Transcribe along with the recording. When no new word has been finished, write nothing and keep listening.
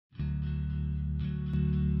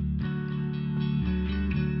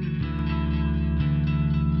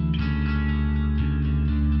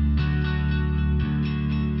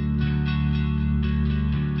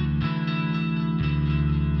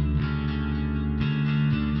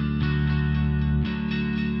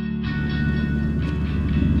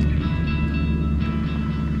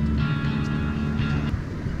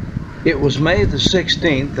It was May the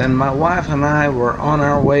 16th, and my wife and I were on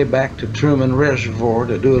our way back to Truman Reservoir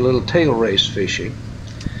to do a little tail race fishing.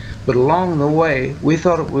 But along the way, we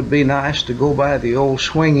thought it would be nice to go by the old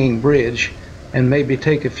swinging bridge and maybe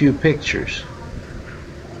take a few pictures.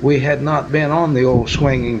 We had not been on the old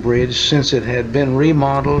swinging bridge since it had been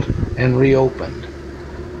remodeled and reopened.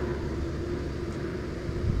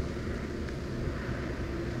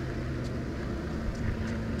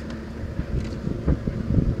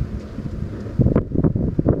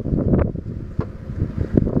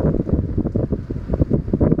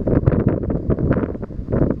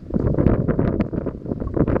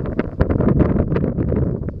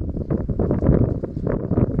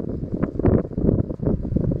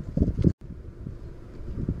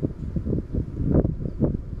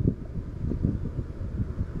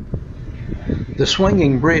 The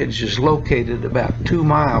swinging bridge is located about 2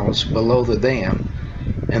 miles below the dam,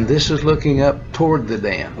 and this is looking up toward the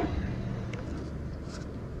dam.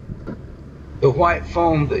 The white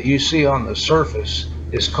foam that you see on the surface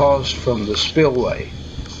is caused from the spillway.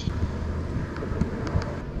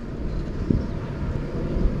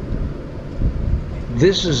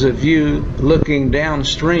 This is a view looking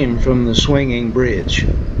downstream from the swinging bridge.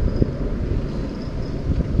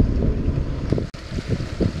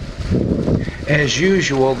 As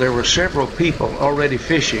usual, there were several people already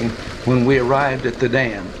fishing when we arrived at the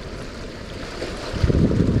dam.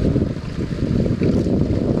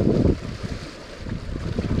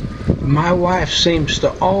 My wife seems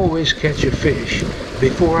to always catch a fish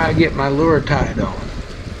before I get my lure tied on.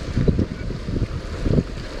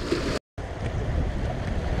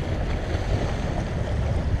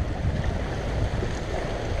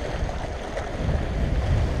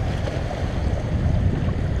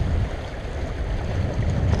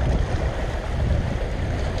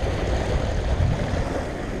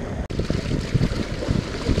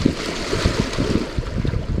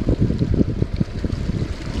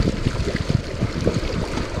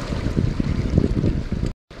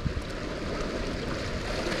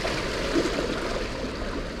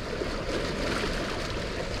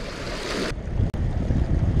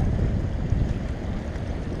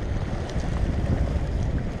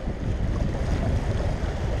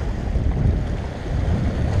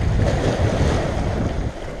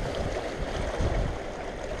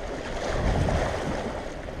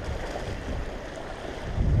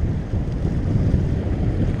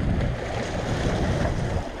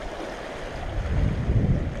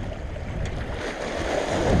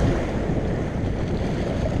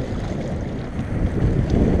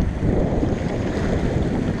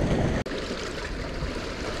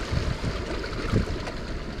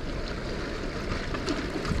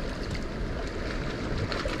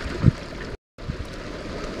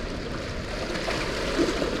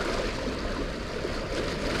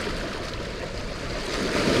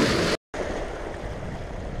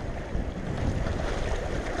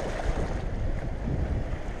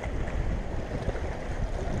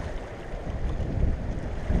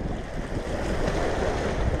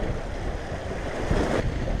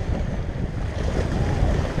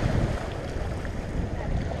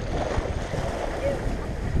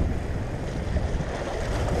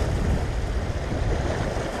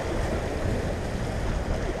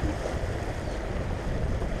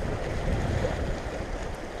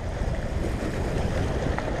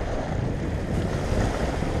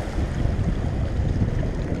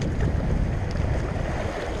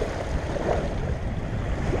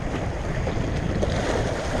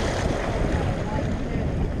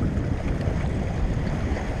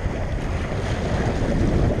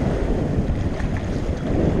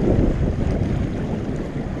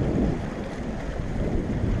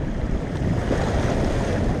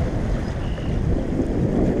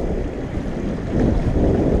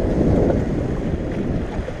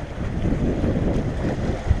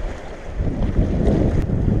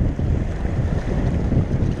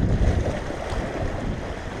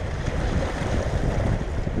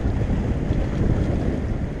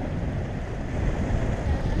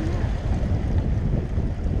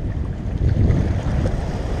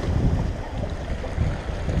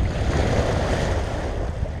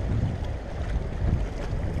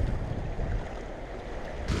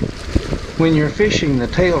 When you're fishing the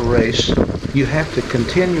tail race, you have to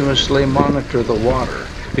continuously monitor the water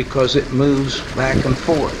because it moves back and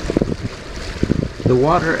forth. The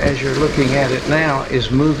water, as you're looking at it now, is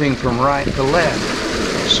moving from right to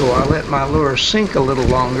left. So I let my lure sink a little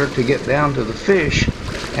longer to get down to the fish,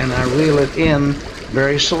 and I reel it in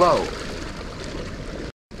very slow.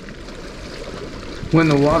 When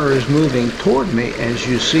the water is moving toward me, as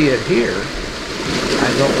you see it here,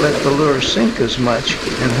 I don't let the lure sink as much,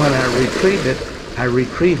 and when I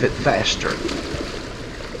retrieve it faster.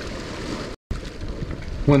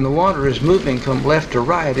 When the water is moving from left to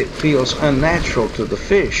right, it feels unnatural to the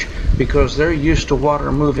fish because they're used to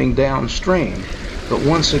water moving downstream. But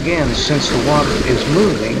once again, since the water is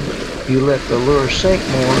moving, you let the lure sink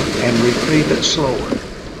more and retrieve it slower.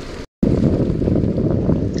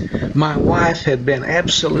 My wife had been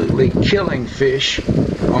absolutely killing fish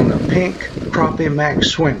on the pink Crappie Max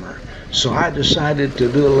swimmer, so I decided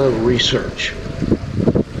to do a little research.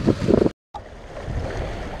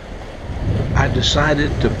 I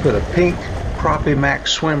decided to put a pink Crappie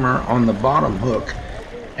Max swimmer on the bottom hook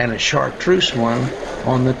and a chartreuse one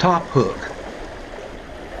on the top hook.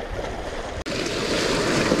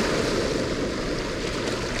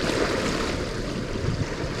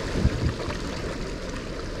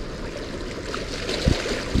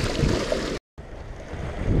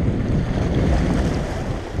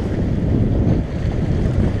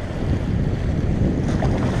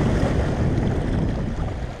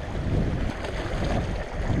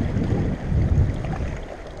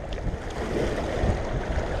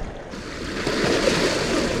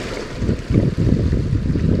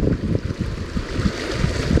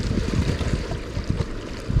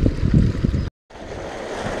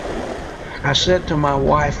 I said to my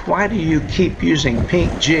wife, "Why do you keep using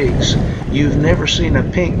pink jigs? You've never seen a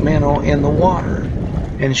pink minnow in the water."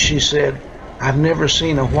 And she said, "I've never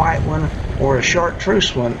seen a white one or a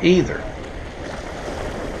chartreuse one either."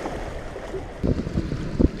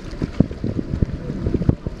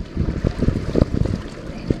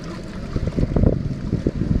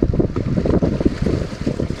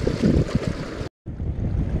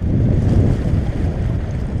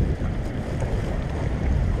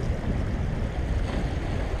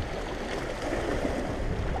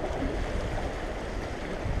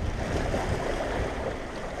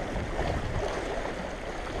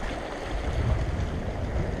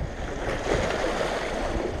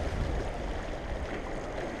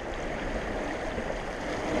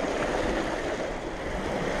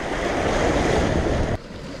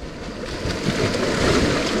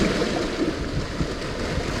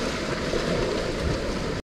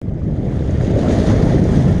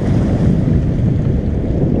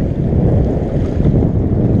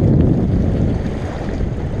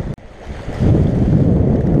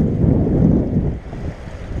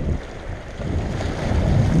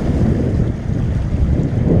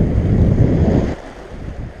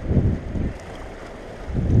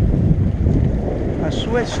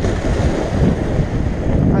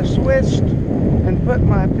 I switched and put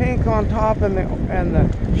my pink on top and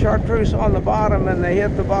the chartreuse on the bottom, and they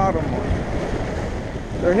hit the bottom one.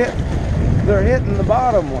 They're hitting the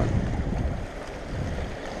bottom one.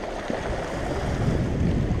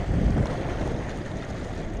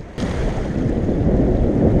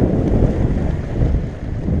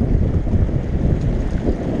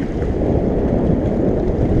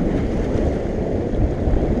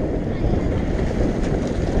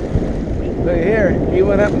 Here, he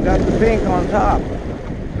went up and got the pink on top.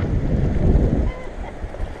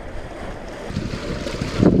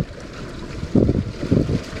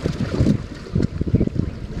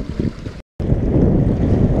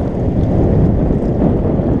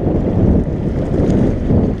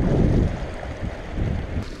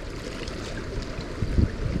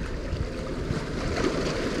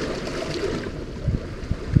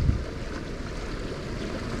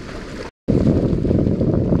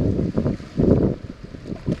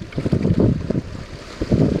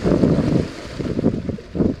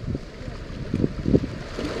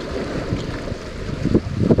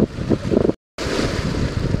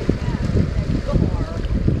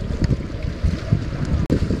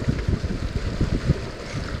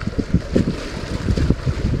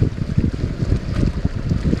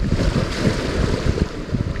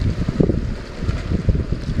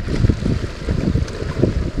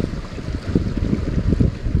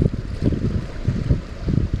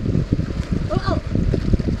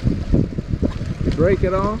 Break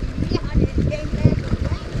it off? Yeah, I just came back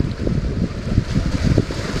around.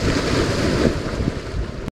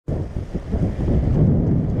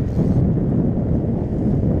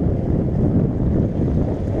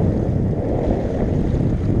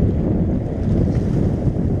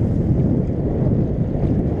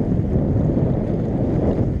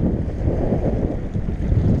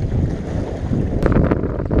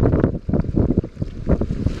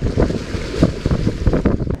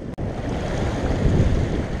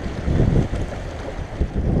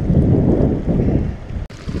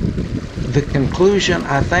 The conclusion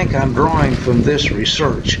I think I'm drawing from this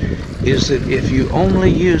research is that if you only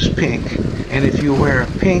use pink and if you wear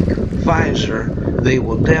a pink visor, they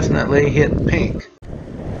will definitely hit pink.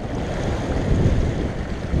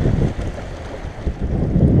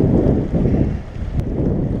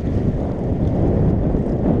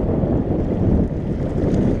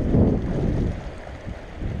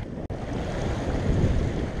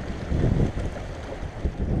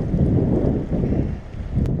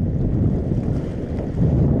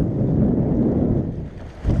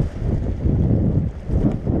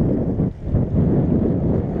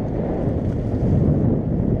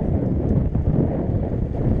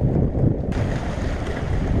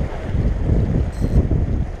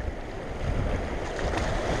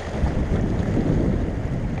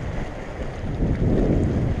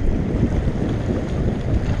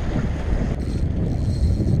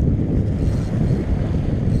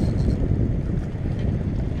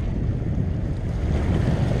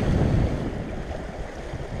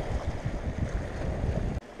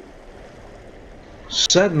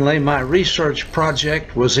 Suddenly, my research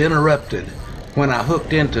project was interrupted when I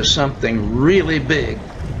hooked into something really big.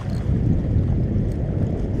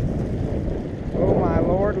 Oh my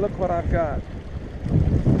Lord, look what I've got.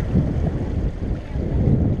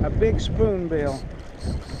 A big spoonbill.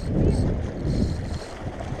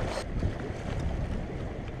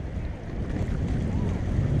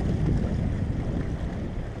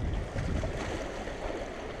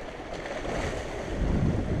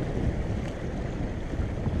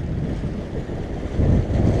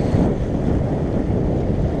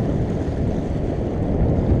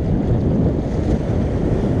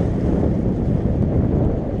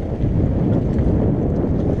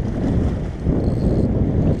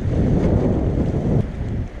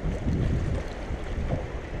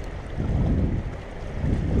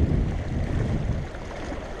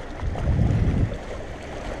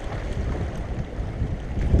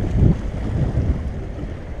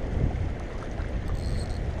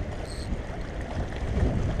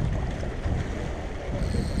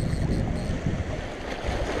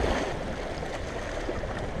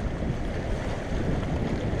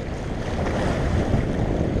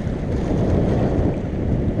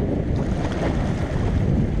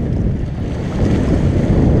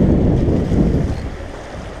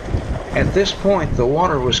 At this point, the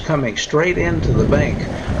water was coming straight into the bank,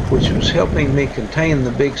 which was helping me contain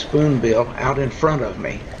the big spoonbill out in front of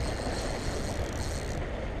me.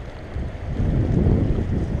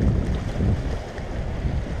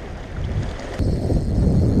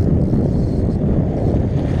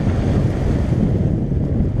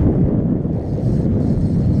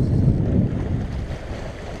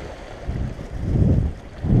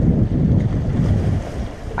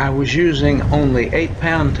 I was using only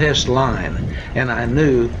 8-pound test line, and I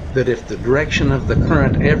knew that if the direction of the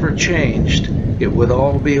current ever changed, it would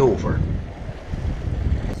all be over.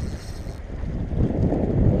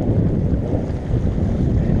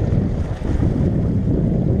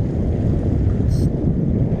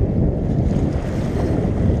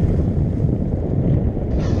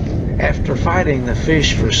 After fighting the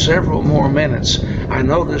fish for several more minutes, I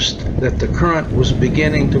noticed that the current was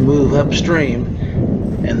beginning to move upstream,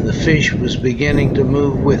 and the fish was beginning to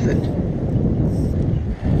move with it.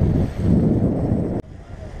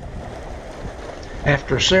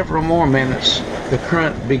 After several more minutes, the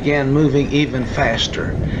current began moving even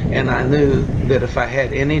faster, and I knew that if I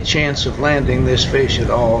had any chance of landing this fish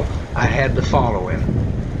at all, I had to follow him.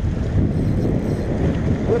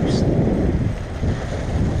 Whoops.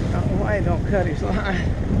 Oh, why don't cut his line?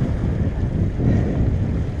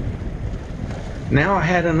 Now I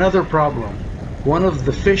had another problem. One of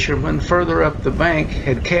the fishermen further up the bank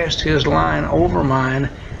had cast his line over mine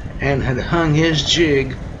and had hung his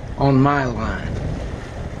jig on my line.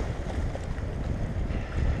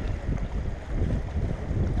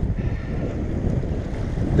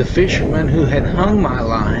 The fisherman who had hung my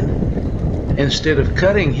line, instead of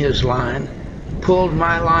cutting his line, pulled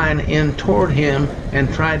my line in toward him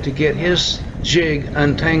and tried to get his jig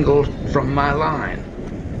untangled from my line.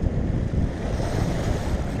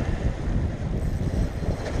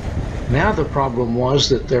 Now the problem was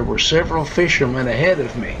that there were several fishermen ahead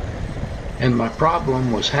of me, and my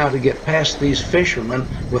problem was how to get past these fishermen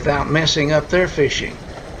without messing up their fishing.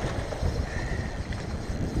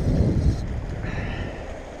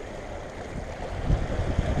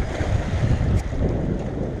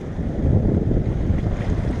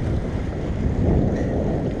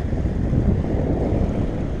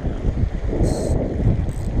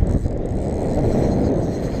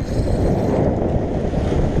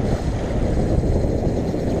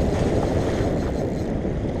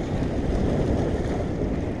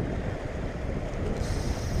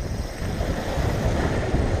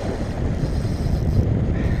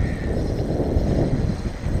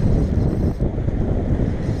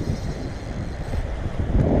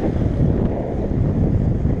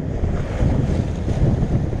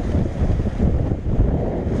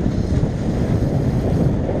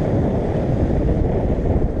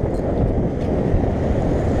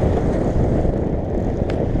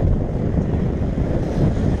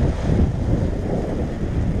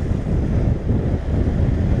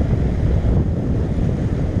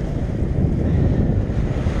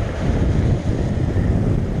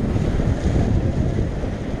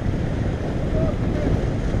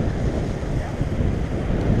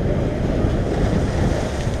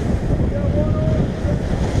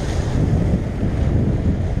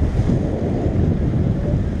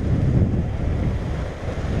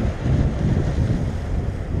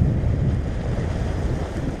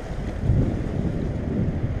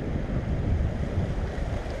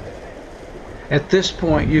 At this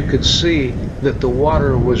point, you could see that the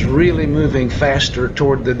water was really moving faster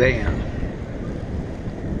toward the dam.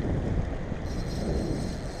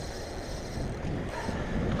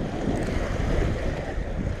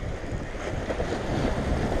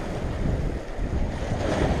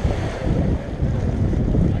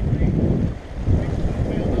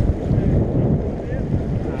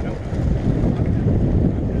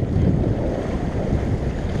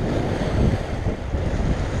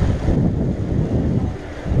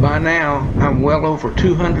 By now, I'm well over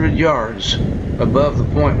 200 yards above the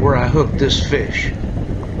point where I hooked this fish.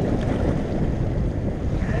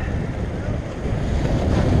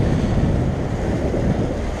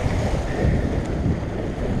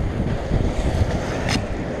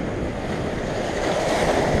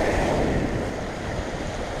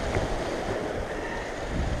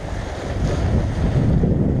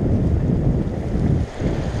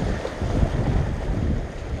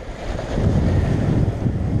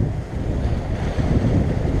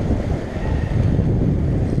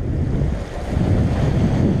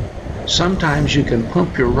 Sometimes you can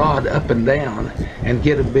pump your rod up and down and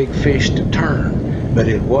get a big fish to turn, but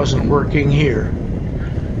it wasn't working here.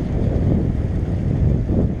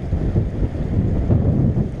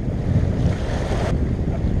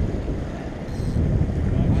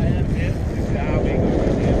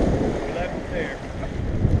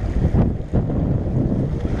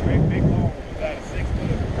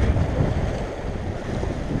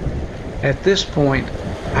 At this point,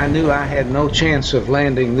 I knew I had no chance of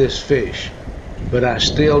landing this fish, but I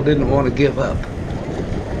still didn't want to give up.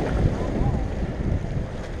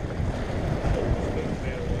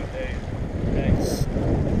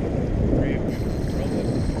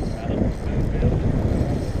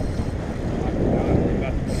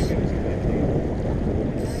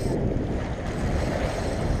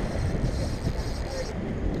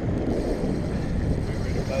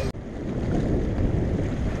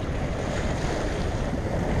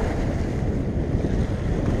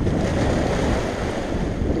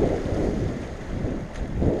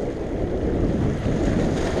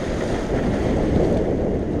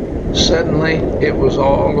 Suddenly, it was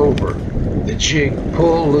all over. The jig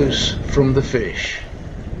pulled loose from the fish.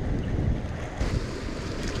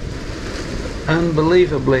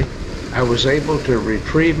 Unbelievably, I was able to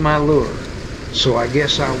retrieve my lure, so I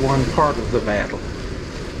guess I won part of the battle.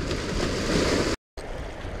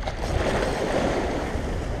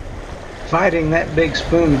 Fighting that big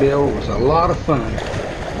spoonbill was a lot of fun,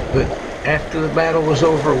 but after the battle was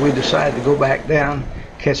over, we decided to go back down,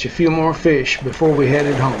 catch a few more fish before we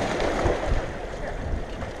headed home.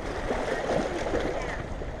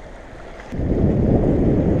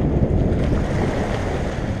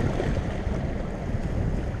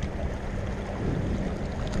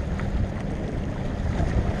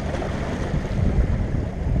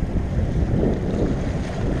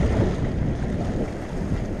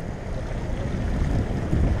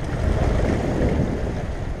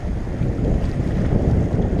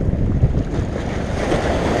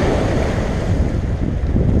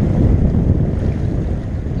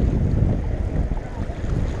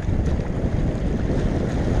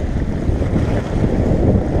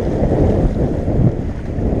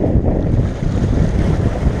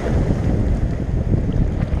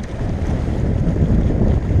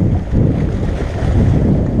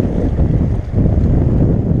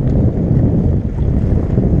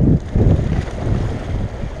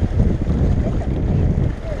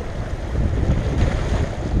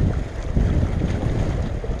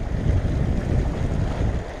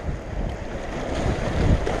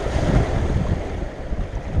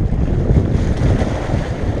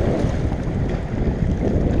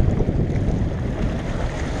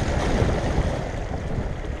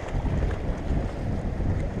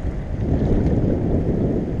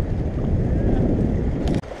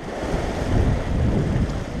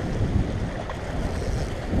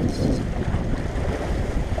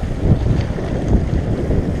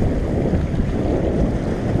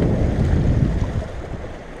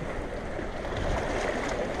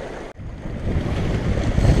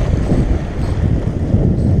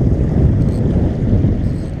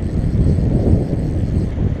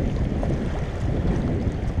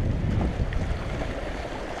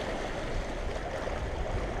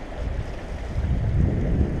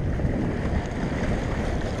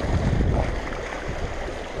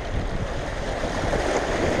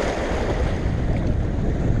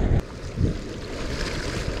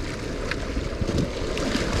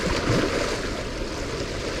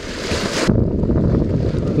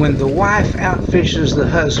 When the wife outfishes the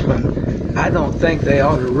husband, I don't think they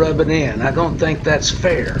ought to rub it in. I don't think that's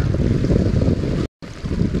fair.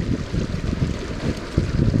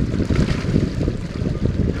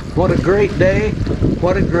 What a great day.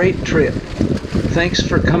 What a great trip. Thanks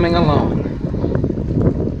for coming along.